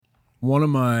one of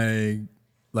my,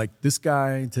 like this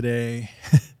guy today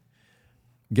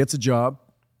gets a job,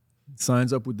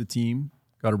 signs up with the team,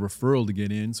 got a referral to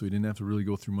get in, so he didn't have to really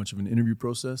go through much of an interview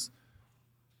process,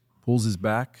 pulls his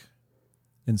back,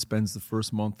 and spends the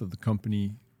first month of the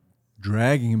company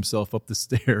dragging himself up the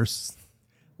stairs,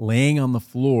 laying on the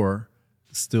floor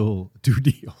to still do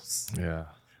deals. Yeah.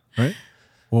 Right?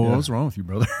 Well, what was wrong with you,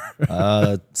 brother?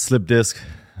 Slip disc.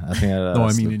 I think. No,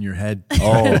 I mean in your head.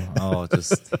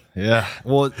 Just yeah.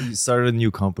 Well, you started a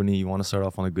new company. You want to start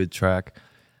off on a good track,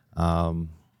 and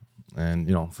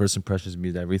first impressions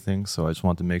mean everything. So I just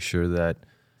want to make sure that,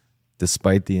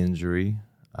 despite the injury,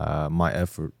 my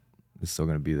effort is still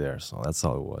going to be there. So that's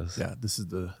all it was. Yeah, this is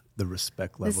the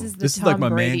respect level. This is like my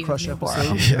Brady man crush of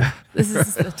episode. Yeah. This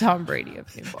is the Tom Brady of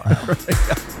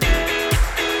Newborough.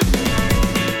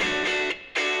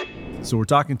 So we're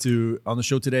talking on the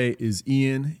show today is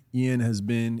Ian. Ian has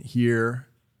been here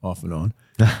off and on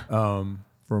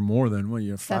for more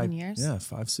than 7 years. Yeah,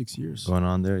 5-6 years. Going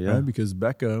on there, yeah. Right? Because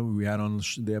Becca, we had on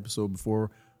the episode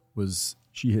before,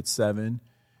 she hit 7,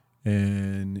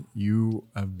 and you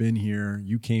have been here.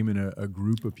 You came in a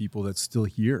group of people that's still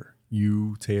here.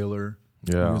 You, Taylor,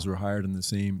 you guys were hired in the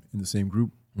same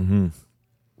group. Mm-hmm.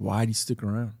 Why do you stick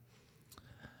around?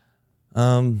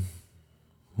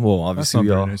 Well, obviously, That's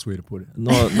not a very nice way to put it.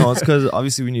 No, it's because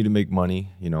obviously we need to make money,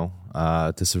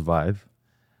 to survive.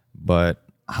 But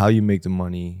how you make the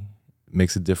money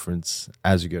makes a difference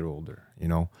as you get older.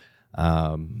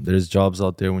 There's jobs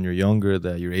out there when you're younger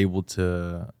that you're able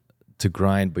to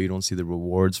grind, but you don't see the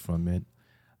rewards from it.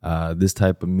 This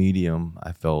type of medium,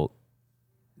 I felt,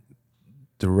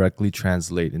 directly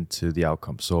translate into the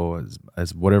outcome. So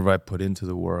as whatever I put into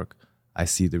the work, I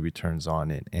see the returns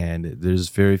on it. And there's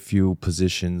very few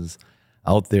positions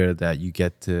out there that you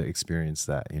get to experience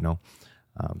that,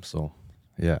 So,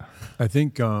 yeah. I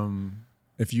think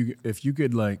if you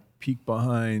could like peek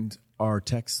behind our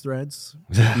text threads,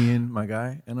 Ian, my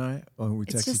guy, and I, we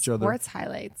text each other sports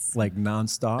highlights like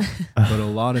nonstop. But a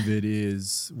lot of it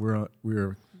is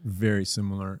we're very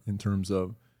similar in terms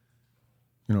of,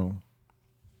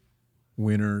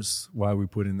 winners, why we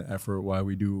put in the effort, why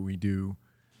we do what we do.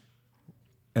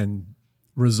 And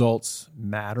results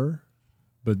matter,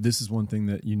 but this is one thing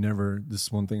that this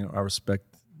is one thing I respect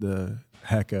the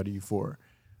heck out of you for.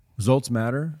 Results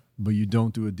matter, but you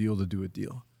don't do a deal to do a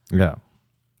deal. Yeah.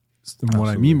 And what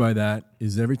I mean by that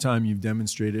is every time you've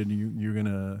demonstrated you're going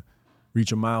to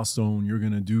reach a milestone, you're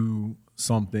going to do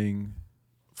something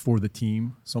for the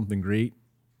team, something great,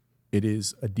 it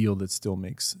is a deal that still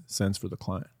makes sense for the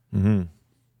client. Mm-hmm.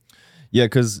 Yeah,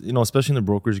 because, especially in the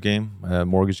brokerage game,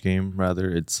 mortgage game, rather,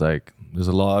 it's like there's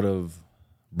a lot of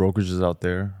brokerages out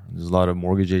there. There's a lot of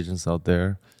mortgage agents out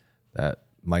there that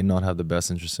might not have the best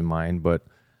interest in mind, but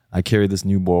I carry this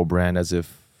Newborough brand as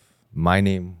if my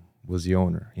name was the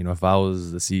owner. If I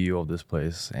was the CEO of this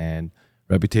place, and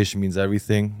reputation means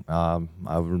everything,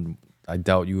 I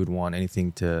doubt you would want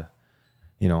anything to,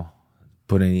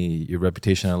 put your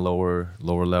reputation at a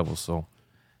lower level. So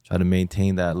try to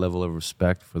maintain that level of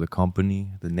respect for the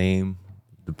company, the name,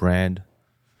 the brand.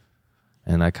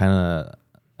 And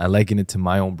I liken it to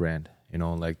my own brand,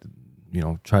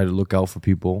 try to look out for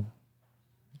people,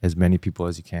 as many people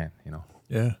as you can,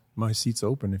 Yeah, my seat's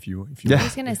open if you I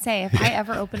was going to say, if I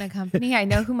ever open a company, I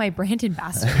know who my brand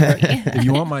ambassador will be. if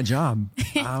you want my job,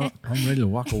 I'm ready to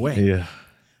walk away.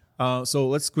 Yeah. So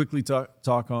let's quickly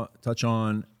touch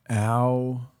on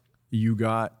how you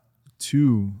got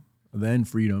to then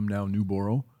Freedom, now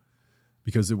Newborough,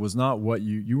 because it was not what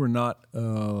you were not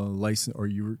licensed, or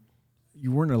you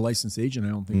weren't a licensed agent. I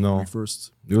don't think. No, when we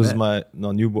first. It was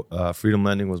Freedom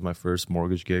Lending was my first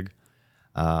mortgage gig.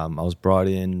 I was brought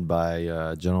in by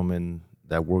a gentleman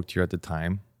that worked here at the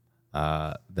time.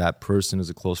 That person is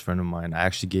a close friend of mine. I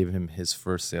actually gave him his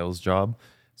first sales job,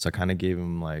 so I kind of gave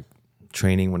him like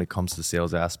training when it comes to the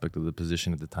sales aspect of the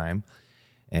position at the time.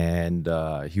 And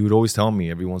he would always tell me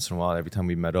every once in a while, every time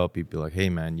we met up, he'd be like, hey,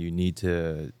 man, you need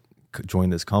to join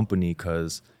this company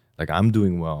because like I'm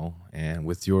doing well. And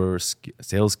with your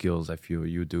sales skills, I feel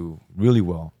you do really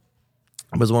well.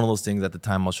 It was one of those things at the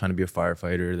time I was trying to be a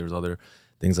firefighter. There was other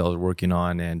things I was working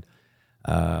on. And,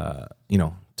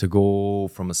 to go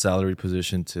from a salary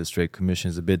position to straight commission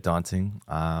is a bit daunting.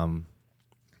 But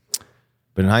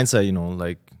in hindsight,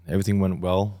 everything went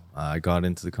well. I got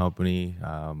into the company,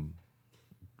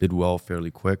 did well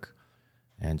fairly quick,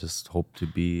 and just hope to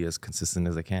be as consistent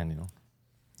as I can,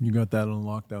 You got that on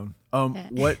lockdown.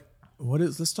 What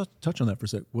is? Let's touch on that for a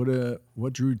sec.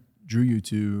 What drew you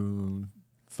to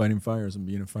fighting fires and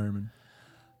being a fireman?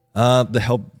 The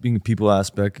helping people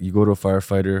aspect. You go to a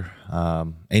firefighter,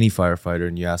 any firefighter,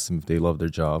 and you ask them if they love their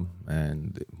job,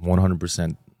 and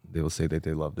 100% they will say that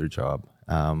they love their job.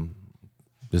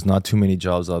 There's not too many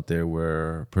jobs out there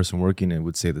where a person working it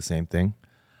would say the same thing.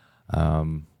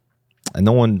 And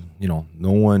no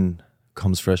one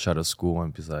comes fresh out of school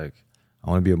and is like, I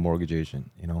want to be a mortgage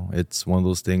agent. It's one of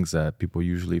those things that people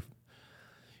usually,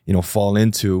 fall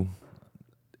into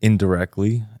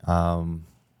indirectly.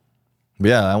 But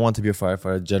yeah, I want to be a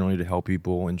firefighter generally to help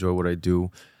people, enjoy what I do.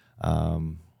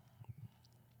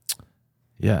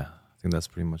 Yeah, I think that's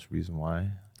pretty much the reason why.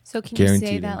 So can you say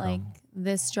Guaranteed that income. like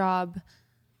this job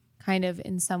kind of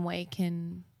in some way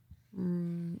can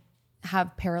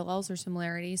have parallels or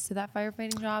similarities to that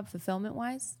firefighting job fulfillment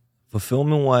wise?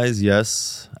 Fulfillment wise,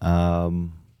 yes.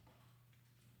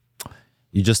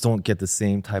 You just don't get the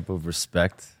same type of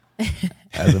respect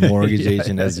as a mortgage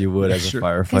agent as you would as a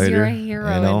firefighter. Because you're a hero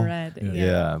in red.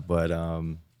 Yeah, but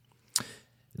a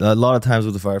lot of times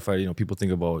with the firefighter, people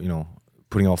think about,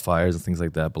 putting out fires and things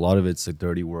like that. But a lot of it's the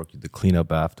dirty work, the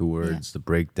cleanup afterwards, the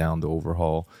breakdown, the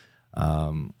overhaul.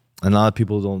 And a lot of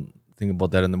people don't think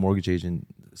about that in the mortgage agent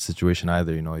situation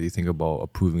either. You think about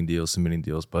approving deals, submitting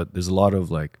deals, but there's a lot of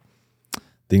like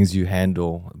things you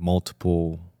handle,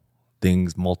 multiple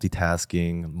things,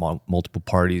 multitasking, multiple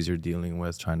parties you're dealing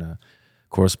with, trying to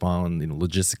correspond,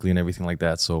 logistically and everything like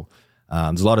that. So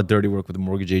there's a lot of dirty work with the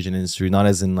mortgage agent industry, not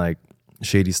as in like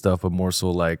shady stuff, but more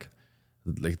so like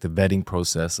the vetting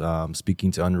process,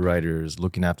 speaking to underwriters,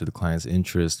 looking after the client's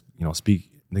interest,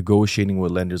 negotiating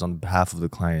with lenders on behalf of the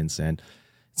clients. And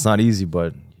it's not easy,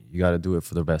 but you got to do it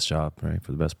for the best job, right?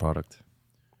 For the best product.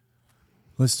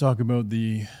 Let's talk about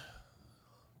the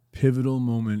pivotal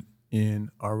moment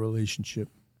in our relationship.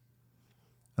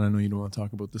 And I know you don't want to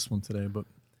talk about this one today, but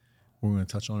we're going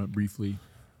to touch on it briefly,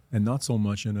 and not so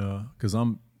much because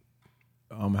I'm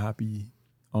happy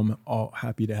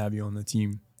to have you on the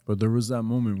team. But there was that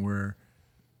moment where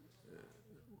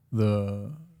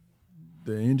the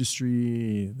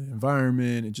industry, the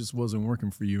environment, it just wasn't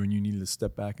working for you, and you needed to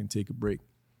step back and take a break.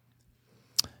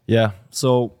 Yeah.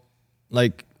 So,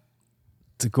 like,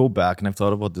 to go back, and I've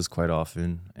thought about this quite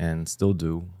often and still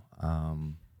do.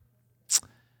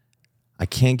 I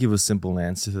can't give a simple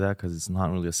answer to that because it's not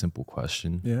really a simple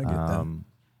question. Yeah, I get that.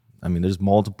 I mean, there's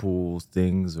multiple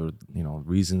things or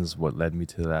reasons what led me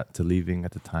to leaving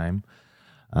at the time.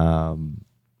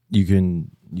 You can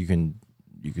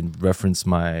reference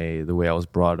the way I was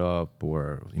brought up,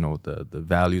 or the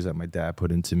values that my dad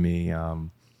put into me.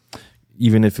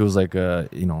 Even if it was like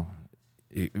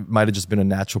it might have just been a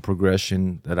natural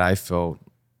progression that I felt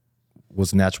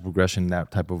was a natural progression in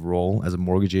that type of role as a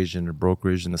mortgage agent or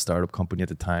brokerage in a startup company at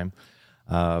the time.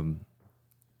 There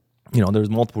was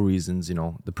multiple reasons.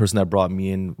 The person that brought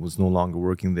me in was no longer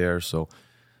working there, so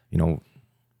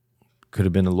could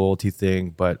have been a loyalty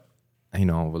thing. But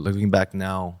looking back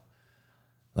now,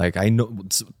 like I know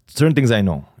certain things I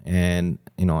know, and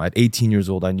at 18 years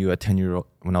old I knew. At 10 years old,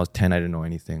 when I was 10, I didn't know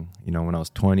anything. When I was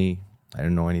 20, I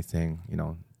didn't know anything.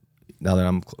 Now that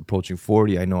I'm approaching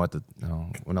 40, I know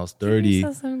when I was 30, Give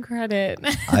yourself some credit.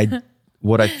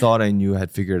 what I thought I knew,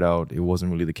 had figured out, it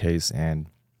wasn't really the case. And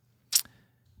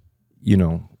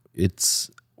it's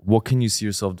what can you see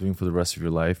yourself doing for the rest of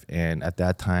your life? And at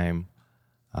that time,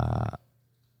 I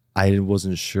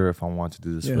wasn't sure if I wanted to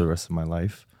do this for the rest of my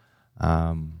life.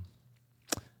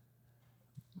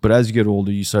 But as you get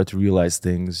older, you start to realize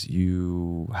things.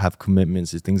 You have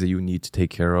commitments, things that you need to take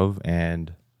care of.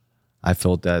 And I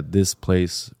felt that this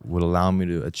place would allow me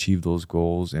to achieve those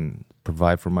goals and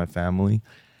provide for my family.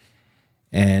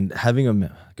 And having a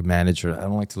manager, I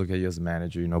don't like to look at you as a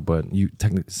manager, but you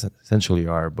technically essentially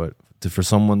are. But for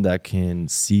someone that can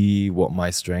see what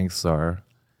my strengths are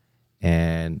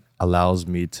and allows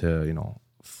me to,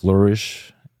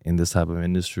 flourish in this type of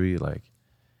industry, like,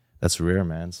 that's rare,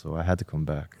 man. So I had to come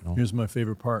back. Here's my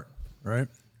favorite part, right?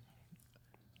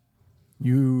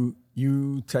 You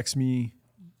text me,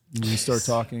 we start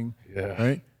talking,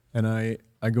 right? And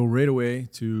I go right away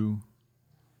to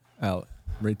Ali.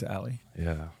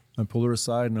 Yeah. I pull her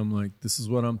aside and I'm like, this is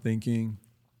what I'm thinking.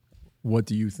 What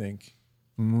do you think?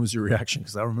 And what was your reaction?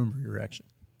 Because I remember your reaction.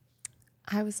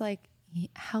 I was like,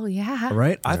 hell yeah.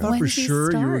 Right? I thought When for did he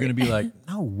sure you were start? going to be like,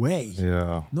 no way.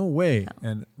 Yeah. No way.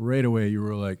 And right away you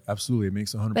were like, absolutely. It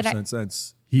makes 100%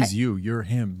 sense. He's you. You're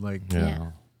him. Like,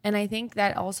 Yeah. And I think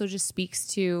that also just speaks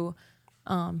to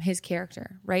his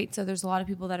character, right? So there's a lot of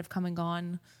people that have come and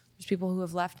gone. There's people who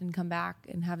have left and come back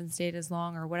and haven't stayed as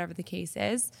long, or whatever the case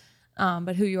is.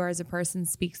 But who you are as a person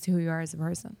speaks to who you are as a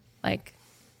person. Like,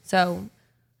 so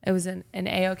it was an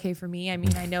A-okay for me. I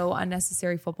mean, I know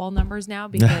unnecessary football numbers now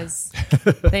because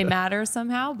they matter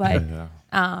somehow, but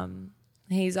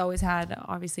he's always had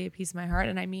obviously a piece of my heart.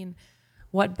 And I mean,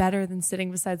 what better than sitting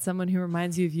beside someone who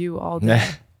reminds you of you all day?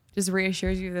 Just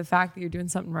reassures you of the fact that you're doing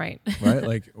something right. Right?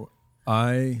 Like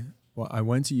I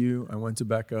went to you, I went to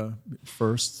Becca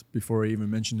first before I even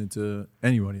mentioned it to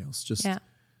anybody else. Just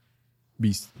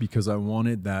because I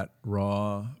wanted that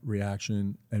raw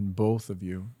reaction, and both of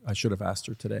you, I should have asked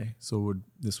her today. So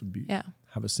this would be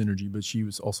have a synergy, but she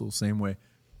was also the same way.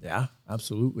 Yeah,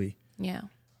 absolutely. Yeah.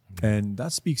 And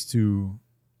that speaks to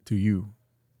you,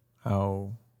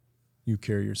 how you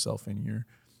carry yourself in here.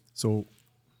 So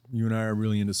you and I are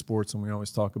really into sports, and we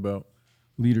always talk about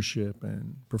leadership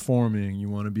and performing. You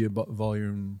want to be a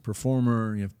volume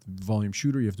performer, you have to volume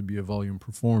shooter, you have to be a volume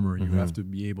performer. You have to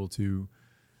be able to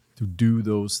do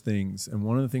those things. And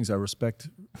one of the things I respect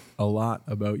a lot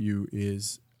about you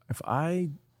is if I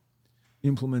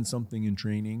implement something in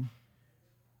training,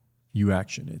 you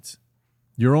action it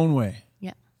your own way.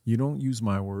 Yeah. You don't use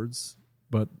my words,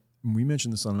 but we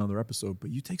mentioned this on another episode,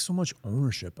 but you take so much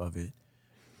ownership of it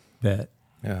that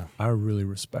I really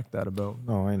respect that about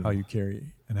how you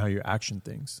carry and how you action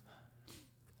things.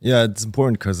 Yeah, it's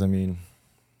important because, I mean,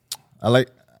 I like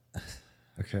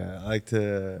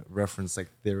to reference like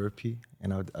therapy,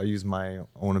 and I use my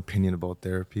own opinion about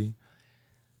therapy.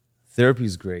 Therapy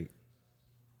is great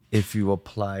if you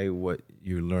apply what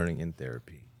you're learning in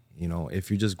therapy. You know, if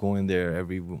you're just going there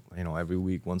every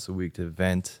week, once a week to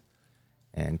vent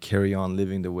and carry on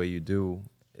living the way you do,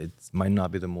 it might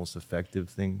not be the most effective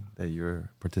thing that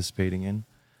you're participating in.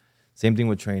 Same thing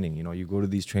with training. You know, you go to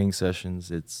these training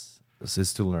sessions, it's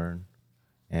to learn.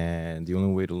 And the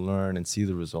only way to learn and see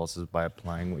the results is by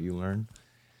applying what you learn.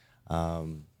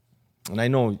 And I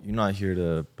know you're not here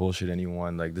to bullshit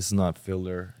anyone. Like, this is not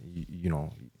filler. You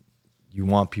know, you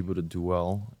want people to do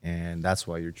well, and that's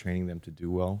why you're training them to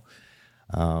do well.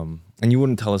 And you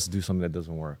wouldn't tell us to do something that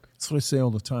doesn't work. That's what I say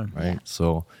all the time. Right? Yeah.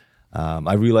 So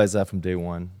I realized that from day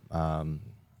one.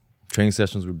 Training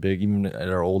sessions were big, even at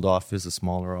our old office, a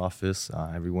smaller office,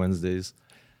 every Wednesdays.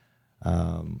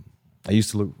 I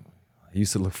used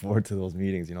to look forward to those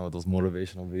meetings, you know, those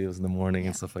motivational videos in the morning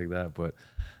and stuff like that. But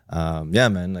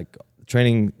man, like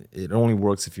training, it only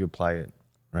works if you apply it,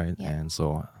 right? Yeah. And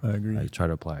so I agree. I try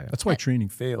to apply it. That's why training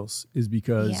fails, is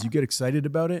because you get excited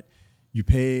about it. You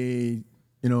pay,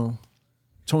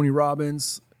 Tony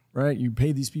Robbins, right? You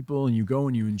pay these people and you go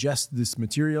and you ingest this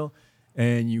material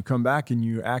and you come back and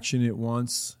you action it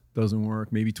once, doesn't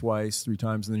work, maybe twice, 3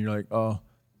 times, and then you're like, oh,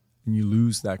 and you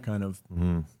lose that kind of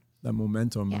that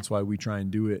momentum. That's why we try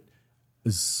and do it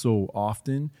so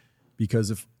often,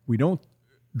 because if we don't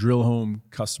drill home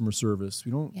customer service,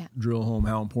 we don't drill home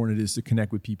how important it is to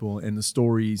connect with people and the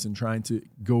stories and trying to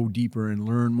go deeper and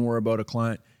learn more about a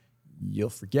client, you'll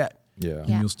forget. And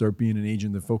you'll start being an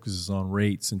agent that focuses on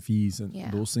rates and fees, and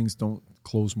those things don't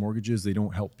close mortgages. They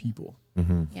don't help people.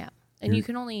 And you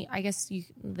can only, I guess,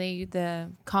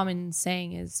 the common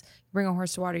saying is, bring a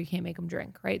horse to water, you can't make them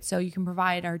drink, right? So you can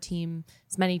provide our team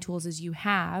as many tools as you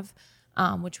have,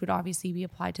 which would obviously be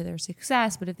applied to their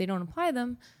success. But if they don't apply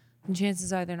them, then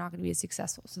chances are they're not going to be as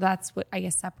successful. So that's what, I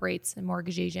guess, separates a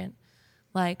mortgage agent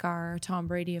like our Tom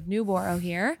Brady of Newborough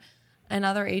here and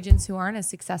other agents who aren't as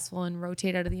successful and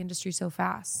rotate out of the industry so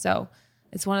fast. So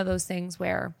it's one of those things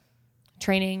where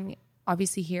training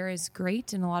obviously here is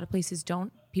great, and a lot of places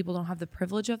people don't have the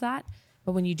privilege of that.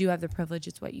 But when you do have the privilege,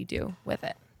 it's what you do with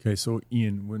it. Okay, so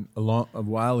Ian, a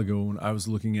while ago when I was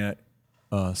looking at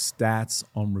stats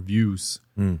on reviews,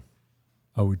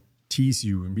 I would tease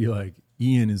you and be like,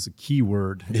 Ian is a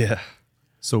keyword. Yeah.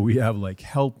 So we have like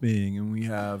helping, and we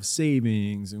have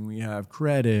savings, and we have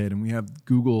credit, and we have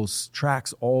Google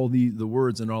tracks all the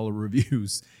words and all the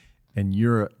reviews, and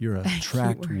you're a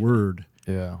tracked word.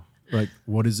 Yeah. Like,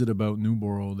 what is it about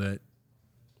Newborough that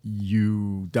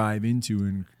you dive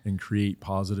into and create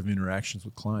positive interactions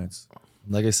with clients?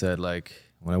 Like I said, like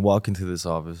when I walk into this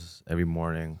office every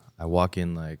morning, I walk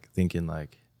in like thinking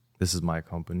like, this is my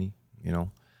company,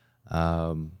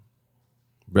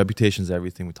 Reputation is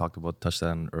everything. We touched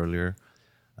on earlier.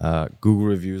 Google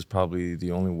reviews probably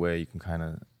the only way you can kind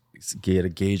of get a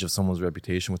gauge of someone's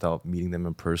reputation without meeting them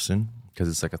in person, because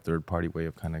it's like a third-party way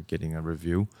of kind of getting a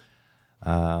review.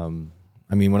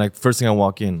 I mean, first thing I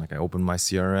walk in, like I open my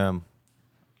CRM,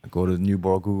 I go to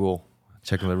Newborough Google,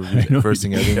 check the reviews first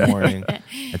thing every morning.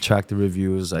 I track the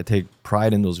reviews. I take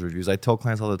pride in those reviews. I tell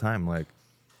clients all the time, like,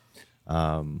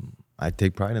 I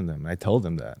take pride in them. I tell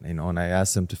them that, and I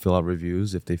ask them to fill out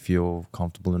reviews if they feel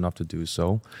comfortable enough to do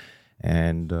so.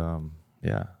 And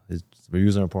yeah,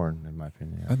 reviews are important in my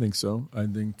opinion. Yeah. I think so. I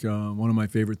think one of my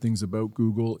favorite things about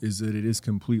Google is that it is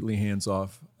completely hands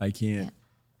off. I can't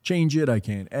change it. I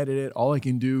can't edit it. All I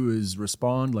can do is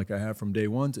respond like I have from day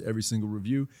one to every single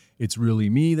review. It's really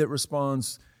me that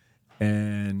responds.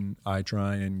 And I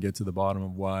try and get to the bottom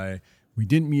of why we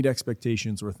didn't meet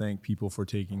expectations or thank people for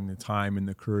taking the time and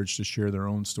the courage to share their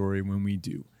own story when we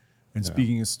do. And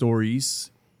speaking of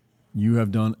stories, you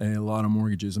have done a lot of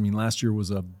mortgages. I mean, last year was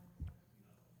an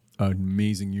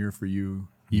amazing year for you.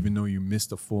 Even though you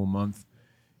missed a full month,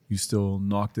 you still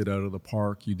knocked it out of the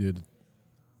park. You did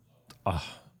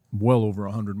well over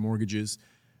 100 mortgages.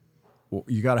 Well,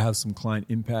 you got to have some client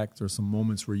impact or some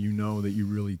moments where you know that you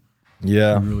really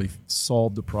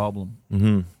solved the problem.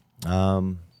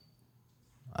 Mm-hmm.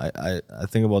 I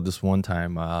think about this one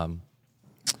time.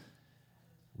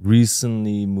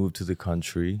 Recently moved to the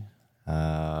country.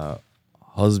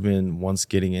 Husband, once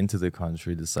getting into the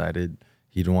country, decided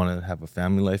he didn't want to have a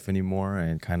family life anymore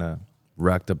and kind of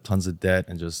racked up tons of debt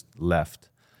and just left.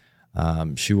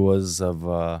 She was of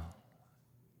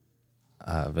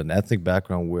an ethnic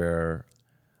background where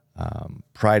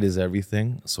pride is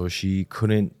everything. So she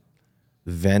couldn't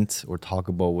vent or talk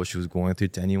about what she was going through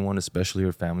to anyone, especially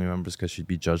her family members, because she'd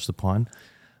be judged upon.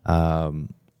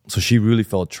 So she really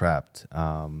felt trapped.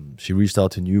 She reached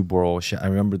out to Newborough. I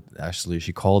remember actually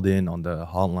she called in on the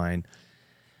hotline.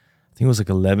 I think it was like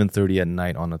 11:30 at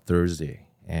night on a Thursday.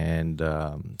 And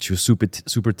she was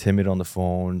super timid on the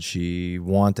phone. She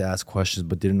wanted to ask questions,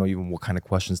 but didn't know even what kind of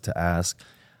questions to ask.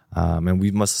 And we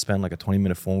must have spent like a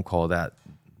 20-minute phone call that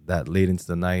late into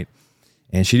the night.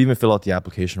 And she didn't even fill out the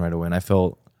application right away. And I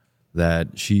felt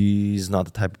that she's not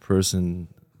the type of person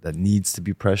that needs to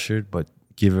be pressured, but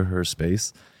give her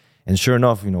space. And sure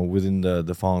enough, within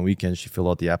the following weekend, she filled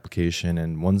out the application.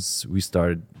 And once we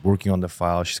started working on the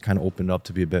file, she's kind of opened up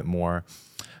to be a bit more.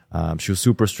 She was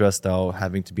super stressed out,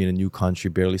 having to be in a new country,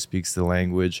 barely speaks the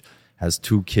language, has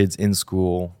 2 kids in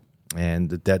school, and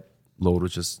the debt load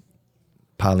was just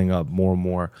piling up more and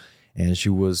more. And she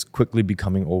was quickly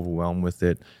becoming overwhelmed with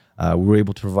it. We were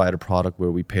able to provide a product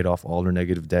where we paid off all her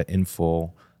negative debt in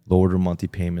full, lowered her monthly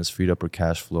payments, freed up her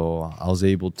cash flow. I was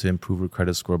able to improve her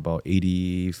credit score about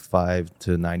 85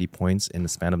 to 90 points in the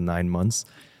span of 9 months,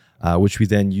 which we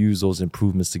then used those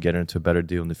improvements to get her into a better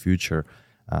deal in the future.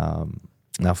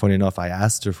 Now, funny enough, I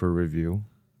asked her for a review,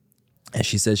 and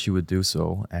she said she would do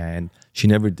so, and she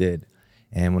never did.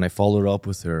 And when I followed up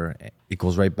with her, it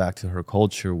goes right back to her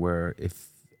culture, where if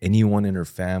anyone in her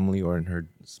family or in her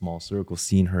small circle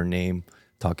seen her name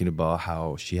talking about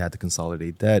how she had to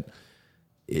consolidate debt,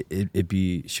 she'd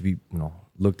be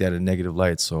looked at in a negative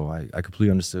light. So I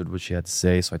completely understood what she had to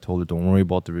say. So I told her, don't worry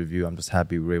about the review. I'm just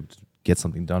happy we were able to get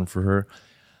something done for her.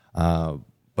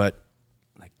 But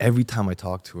like every time I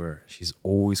talk to her, she's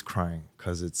always crying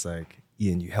because it's like,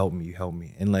 Ian, you help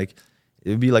me. And like,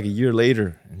 it'd be like a year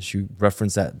later and she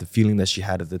referenced the feeling that she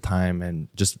had at the time, and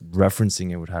just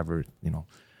referencing it would have her,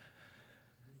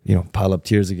 pile up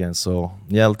tears again. So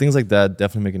yeah, things like that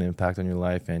definitely make an impact on your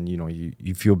life, and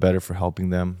you feel better for helping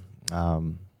them.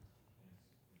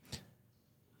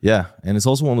 Yeah, and it's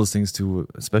also one of those things too,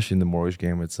 especially in the mortgage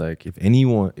game. It's like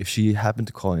if she happened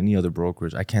to call any other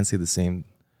brokerage, I can't say the same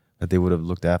that they would have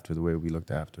looked after the way we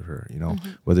looked after her.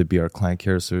 Whether it be our client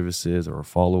care services or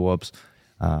follow-ups.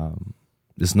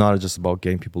 It's not just about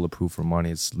getting people approved for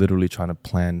money. It's literally trying to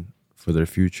plan for their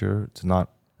future to not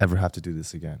ever have to do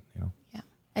this again. Yeah,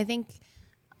 I think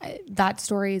that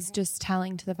story is just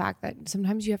telling to the fact that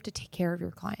sometimes you have to take care of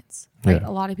your clients. Right? Yeah.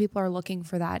 A lot of people are looking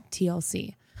for that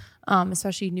TLC,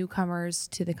 especially newcomers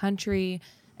to the country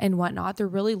and whatnot. They're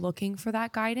really looking for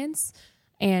that guidance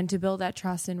and to build that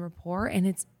trust and rapport.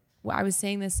 And I was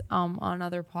saying this on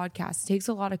other podcasts. It takes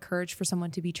a lot of courage for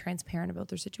someone to be transparent about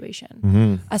their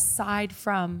situation, aside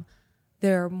from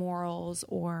their morals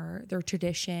or their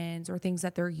traditions or things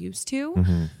that they're used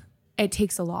to. It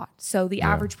takes a lot. So the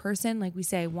average person, like we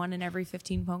say, 1 in every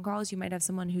 15 phone calls, you might have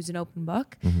someone who's an open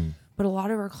book. But a lot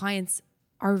of our clients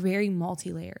are very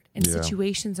multi-layered, and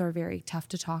situations are very tough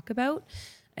to talk about,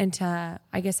 and to,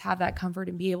 I guess, have that comfort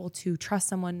and be able to trust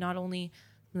someone not only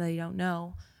that you don't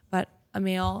know, but a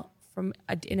male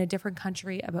in a different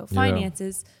country about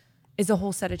finances is a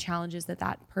whole set of challenges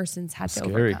that person's had to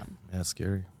overcome. Yeah,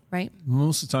 scary. Right?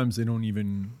 Most of the times they don't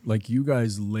even, like, you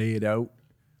guys lay it out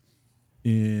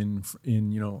in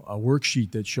a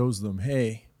worksheet that shows them,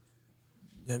 hey,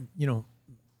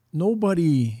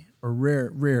 nobody or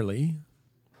rarely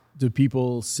do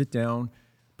people sit down,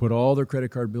 put all their credit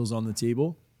card bills on the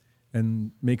table,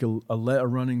 and make a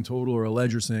running total or a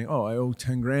ledger saying, oh, I owe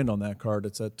 10 grand on that card.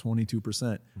 It's at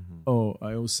 22%. Oh,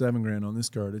 I owe 7 grand on this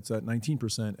card. It's at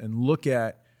 19%. And look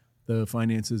at the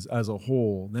finances as a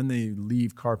whole. Then they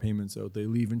leave car payments out. They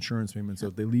leave insurance payments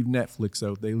out. They leave Netflix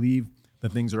out. They leave the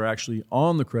things that are actually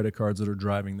on the credit cards that are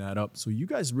driving that up. So you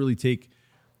guys really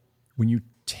when you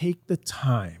take the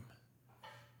time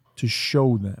to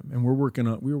show them, and we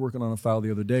were working on a file the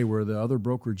other day where the other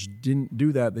brokerage didn't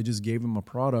do that. They just gave them a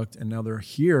product, and now they're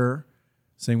here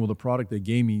saying, well, the product they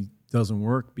gave me doesn't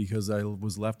work because I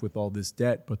was left with all this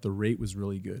debt, but the rate was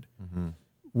really good.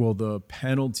 Well, the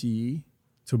penalty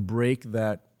to break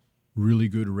that really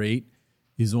good rate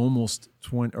is almost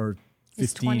 20 or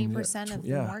 15. 20% of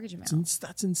the mortgage amount.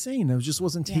 That's insane. I just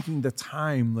wasn't taking the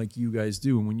time like you guys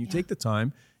do. And when you take the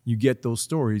time, you get those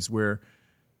stories where,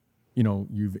 you know,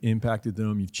 you've impacted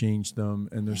them, you've changed them,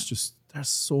 and there's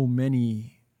so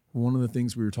many. One of the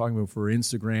things we were talking about for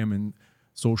Instagram and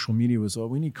social media was,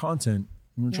 we need content.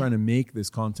 And we're trying to make this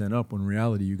content up when in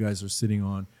reality you guys are sitting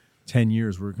on 10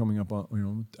 years. We're coming up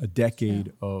on, a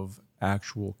decade of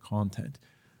actual content.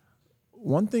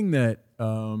 One thing that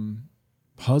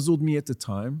puzzled me at the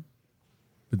time,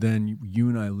 but then you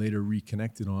and I later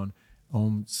reconnected on,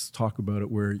 talk about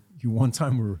it, where you one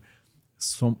time were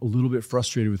a little bit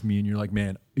frustrated with me, and you're like,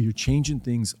 man, you're changing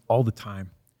things all the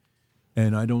time,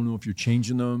 and I don't know if you're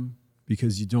changing them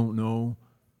because you don't know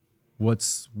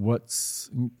what's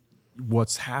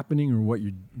happening or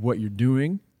what you're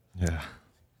doing. Yeah.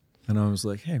 And I was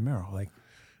like, hey, Meryl, like,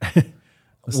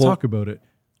 let's talk about it.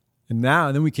 And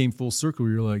then we came full circle.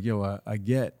 You're like, yo, I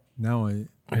get now.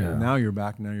 Now you're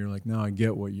back. Now you're like, now I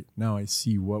get now I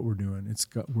see what we're doing.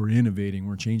 We're innovating.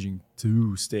 We're changing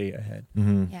to stay ahead.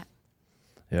 Mm-hmm. Yeah.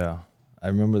 Yeah. I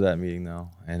remember that meeting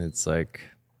now. And it's like,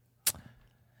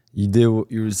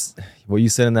 what you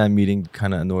said in that meeting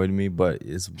kind of annoyed me, but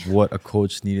it's what a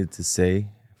coach needed to say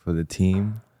for the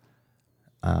team.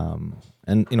 And,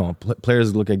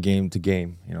 players look at game to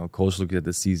game. Coach look at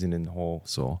the season in the whole.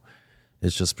 So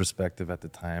it's just perspective at the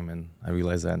time. And I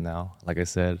realize that now. Like I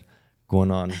said, going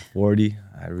on 40,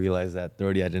 I realized that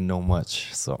 30, I didn't know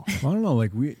much. So I don't know.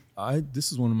 Like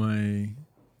this is one of my.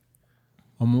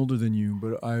 I'm older than you,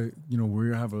 but we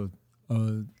have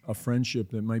a friendship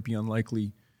that might be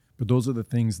unlikely, but those are the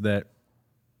things that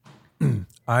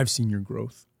I've seen your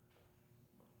growth.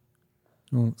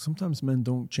 Sometimes men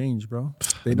don't change, bro.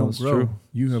 They don't grow. True.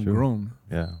 You have grown.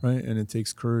 Yeah. Right. And it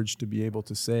takes courage to be able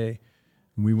to say,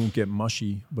 and we won't get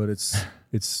mushy, but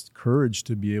it's courage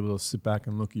to be able to sit back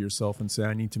and look at yourself and say,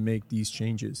 I need to make these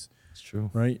changes. It's true.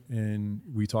 Right. And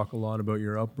we talk a lot about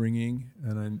your upbringing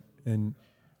and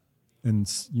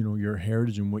your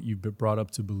heritage and what you've been brought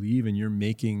up to believe, and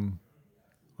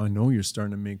I know you're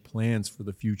starting to make plans for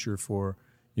the future for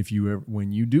if you ever,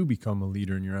 when you do become a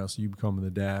leader in your house, you become the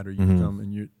dad, or you become,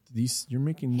 and you're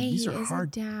making, these are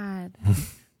hard. He is a dad.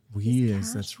 He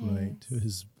is, that's right, to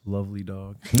his lovely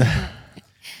dog.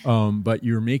 But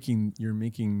you're laying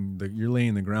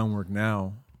the groundwork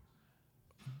now.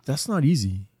 That's not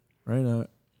easy, right?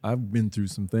 I've been through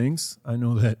some things. I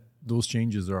know that those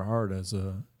changes are hard as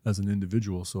an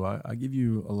individual. So I give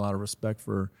you a lot of respect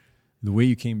for the way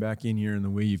you came back in here and the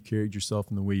way you've carried yourself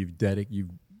and the way you've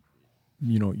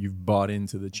bought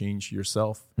into the change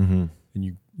yourself, and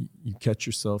you catch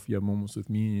yourself. You have moments with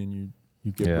me, and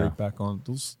you get right back on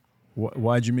those.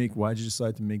 Why'd you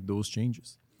decide to make those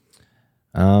changes?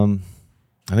 I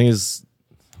think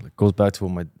it goes back to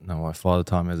what my father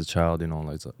taught me as a child.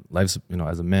 Life's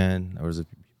as a man or as a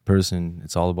person,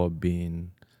 it's all about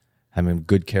having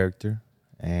good character.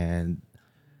 And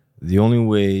the only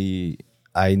way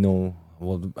I know,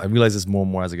 I realize this more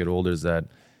and more as I get older, is that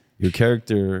your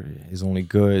character is only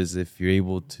good as if you're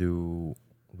able to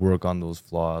work on those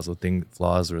flaws or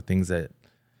things that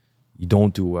you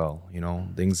don't do well,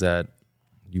 things that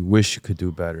you wish you could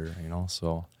do better,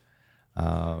 So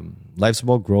life's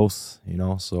about growth,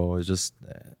 So it's just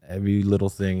every little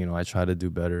thing, I try to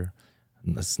do better.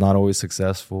 It's not always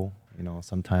successful,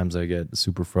 Sometimes I get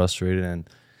super frustrated and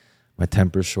my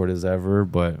temper's short as ever,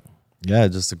 but yeah,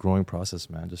 just a growing process,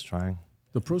 man. Just trying.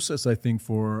 The process, I think,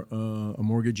 for a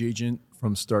mortgage agent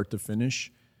from start to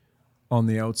finish on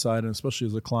the outside, and especially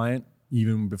as a client,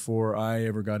 even before I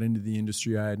ever got into the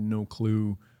industry, I had no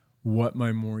clue what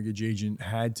my mortgage agent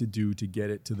had to do to get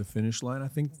it to the finish line. I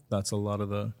think that's a lot of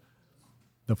the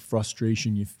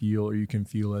frustration you feel or you can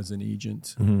feel as an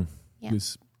agent.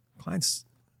 Because clients,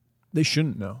 they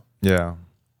shouldn't know. Yeah.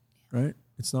 Right?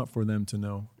 It's not for them to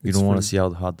know. You don't want to see how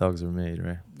the hot dogs are made,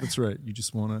 right? That's right. You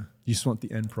just want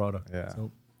the end product. Yeah.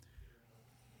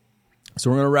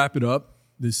 So we're gonna wrap it up.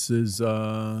 This is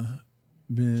Meryl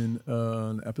been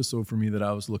an episode for me that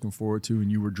I was looking forward to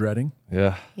and you were dreading.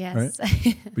 Yeah. Yes.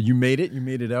 Right? But you made it. You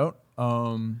made it out.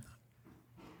 I'll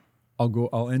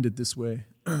end it this way.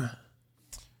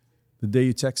 The day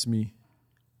you text me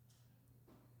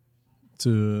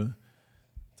to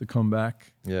come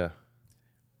back, Yeah.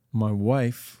 my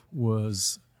wife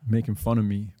was making fun of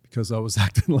me because I was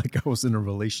acting like I was in a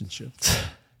relationship.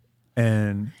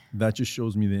 And that just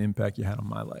shows me the impact you had on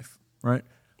my life, right?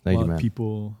 Thank a lot you, of man.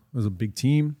 people, it was a big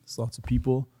team, there's lots of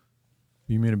people.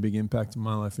 You made a big impact in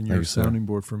my life, and you're Thank a you, sir. sounding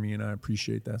board for me, and I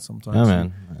appreciate that sometimes. Yeah,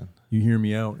 man. You hear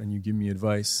me out and you give me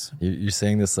advice. You're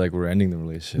saying this like we're ending the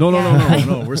relationship.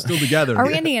 No. We're still together. Are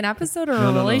we ending an episode or a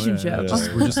No, relationship?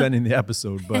 yeah. We're just ending the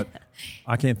episode, but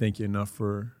I can't thank you enough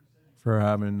for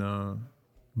having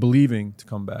believing to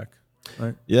come back.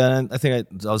 Right? Yeah, and I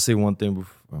think I'll say one thing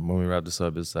when we wrap this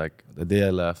up is like the day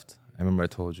I left, I remember I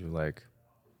told you like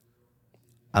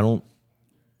I don't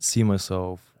see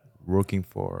myself working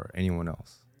for anyone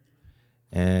else.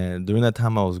 And during that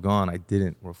time I was gone, I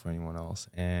didn't work for anyone else.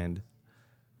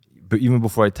 But even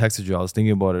before I texted you, I was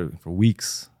thinking about it for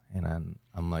weeks. And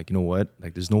I'm like, you know what?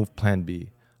 Like, there's no plan B.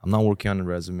 I'm not working on a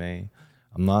resume.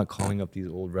 I'm not calling up these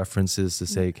old references to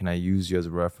say, can I use you as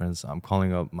a reference? I'm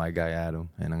calling up my guy, Adam,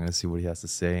 and I'm going to see what he has to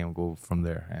say and go from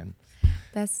there. And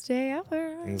Best day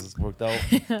ever. things worked out.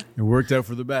 It worked out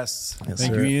for the best. Yes,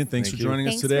 Thank sir. you, Ian. Thanks Thank for you. joining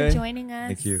us Thanks today. for joining us.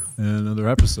 Thank you. And another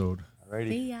episode. Alrighty.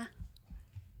 See ya.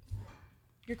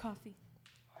 Your coffee.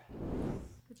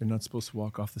 You're not supposed to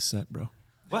walk off the set, bro.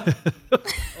 What?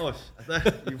 Oh, I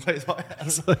thought you guys.